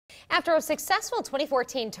After a successful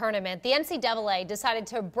 2014 tournament, the NCAA decided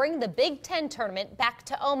to bring the Big Ten tournament back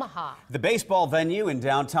to Omaha. The baseball venue in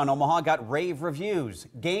downtown Omaha got rave reviews.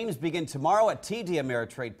 Games begin tomorrow at TD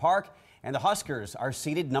Ameritrade Park, and the Huskers are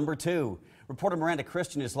seeded number 2. Reporter Miranda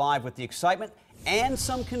Christian is live with the excitement and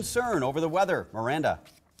some concern over the weather. Miranda.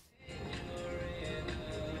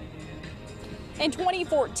 In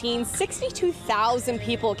 2014, 62,000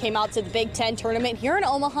 people came out to the Big Ten tournament here in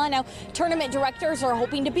Omaha. Now, tournament directors are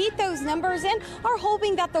hoping to beat those numbers and are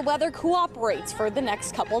hoping that the weather cooperates for the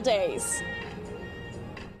next couple days.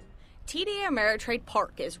 TD Ameritrade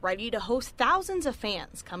Park is ready to host thousands of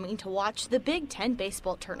fans coming to watch the Big Ten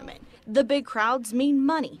baseball tournament. The big crowds mean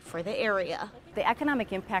money for the area. The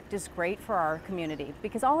economic impact is great for our community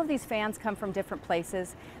because all of these fans come from different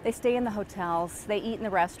places. They stay in the hotels, they eat in the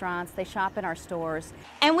restaurants, they shop in our stores.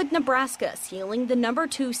 And with Nebraska sealing the number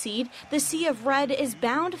 2 seed, the Sea of Red is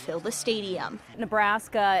bound to fill the stadium.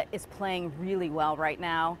 Nebraska is playing really well right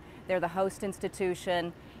now. They're the host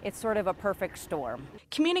institution. It's sort of a perfect storm.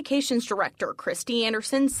 Communications Director Christy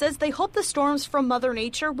Anderson says they hope the storms from Mother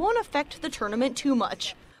Nature won't affect the tournament too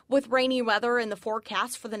much. With rainy weather in the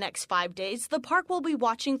forecast for the next 5 days, the park will be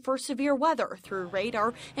watching for severe weather through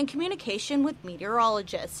radar and communication with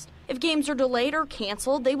meteorologists. If games are delayed or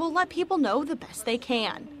canceled, they will let people know the best they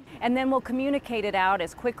can. And then we'll communicate it out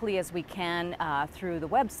as quickly as we can through the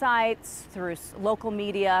websites, through local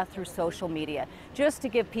media, through social media, just to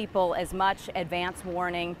give people as much advance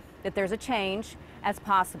warning that there's a change as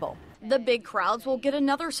possible. The big crowds will get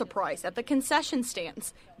another surprise at the concession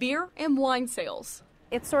stands, beer and wine sales.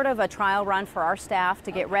 It's sort of a trial run for our staff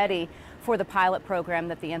to get ready for the pilot program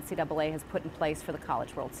that the NCAA has put in place for the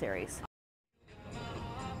College World Series.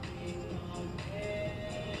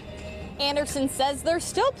 Anderson says there's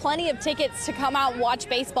still plenty of tickets to come out and watch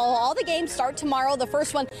baseball. All the games start tomorrow. The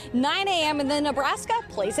first one 9 a.m. and then Nebraska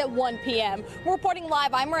plays at 1 p.m. Reporting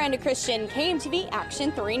live, I'm Miranda Christian, KMTV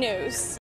Action 3 News.